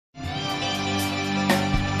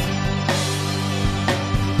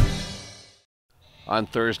On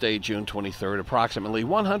Thursday, June 23rd, approximately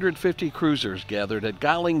 150 cruisers gathered at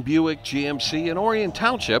Golling Buick GMC in Orion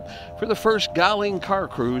Township for the first Golling car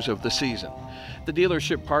cruise of the season. The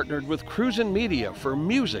dealership partnered with Cruis'n Media for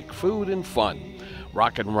music, food, and fun.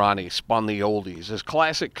 Rockin' Ronnie spun the oldies as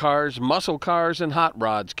classic cars, muscle cars, and hot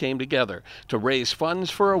rods came together to raise funds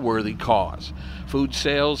for a worthy cause. Food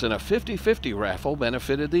sales and a 50-50 raffle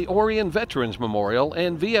benefited the Orion Veterans Memorial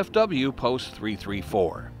and VFW Post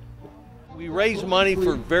 334. We raise money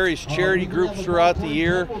for various charity groups throughout the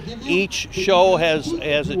year. Each show has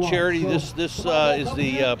a charity. This is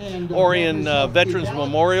the Orion Veterans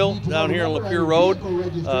Memorial down here on Lapeer Road.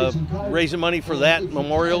 Raising money for that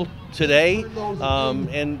memorial today,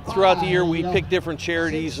 and throughout the year we pick different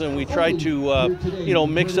charities and we try to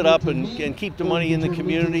mix it up and keep the money in the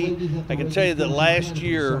community. I can tell you that last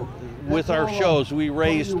year with our shows we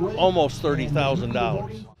raised almost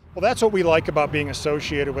 $30,000. Well, that's what we like about being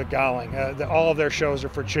associated with Golling. All of their shows are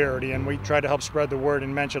for charity, and we try to help spread the word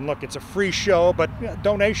and mention, look, it's a free show, but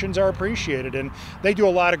donations are appreciated, and they do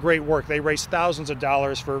a lot of great work. They raise thousands of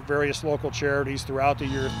dollars for various local charities throughout the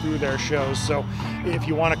year through their shows. So if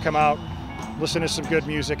you want to come out, listen to some good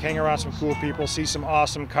music, hang around some cool people, see some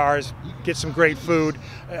awesome cars, get some great food,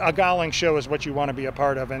 a Golling show is what you want to be a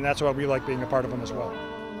part of, and that's why we like being a part of them as well.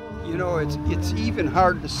 You know, it's even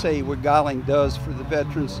hard to say what Golling does for the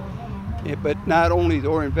veterans, but not only the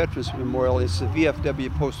Orion Veterans Memorial, it's the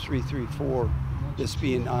VFW Post 334 that's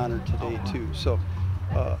being honored today too. So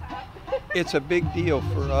it's a big deal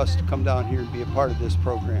for us to come down here and be a part of this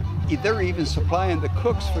program. They're even supplying the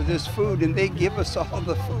cooks for this food, and they give us all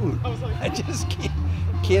the food. I just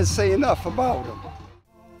can't say enough about them.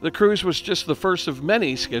 The cruise was just the first of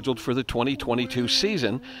many scheduled for the 2022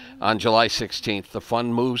 season. On July 16th, the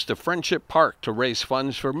fun moves to Friendship Park to raise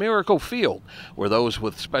funds for Miracle Field, where those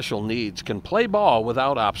with special needs can play ball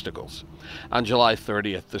without obstacles. On July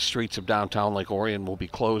 30th, the streets of downtown Lake Orion will be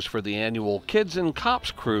closed for the annual Kids and Cops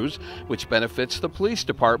Cruise, which benefits the police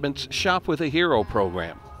department's Shop with a Hero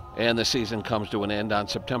program. And the season comes to an end on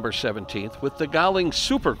September 17th with the Golling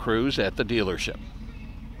Super Cruise at the dealership.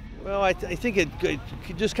 Well, I think it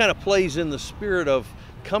just kind of plays in the spirit of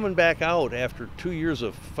coming back out after 2 years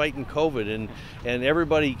of fighting COVID and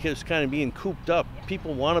everybody just kind of being cooped up.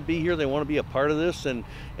 People want to be here, they want to be a part of this, and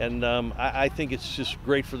I think it's just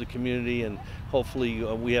great for the community, and hopefully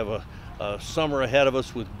we have a summer ahead of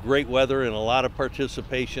us with great weather and a lot of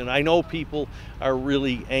participation. I know people are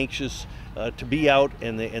really anxious to be out,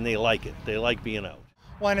 and they like it. They like being out.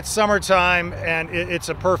 Well, and it's summertime, and it's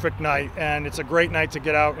a perfect night, and it's a great night to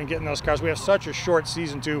get out and get in those cars. We have such a short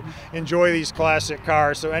season to enjoy these classic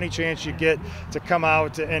cars, so any chance you get to come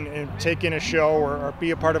out and take in a show or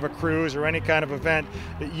be a part of a cruise or any kind of event,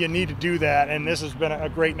 you need to do that, and this has been a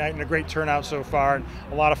great night and a great turnout so far, and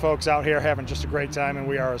a lot of folks out here having just a great time, and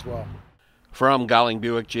we are as well. From Golling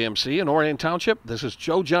Buick GMC in Orion Township, this is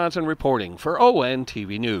Joe Johnson reporting for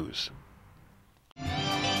ONTV News.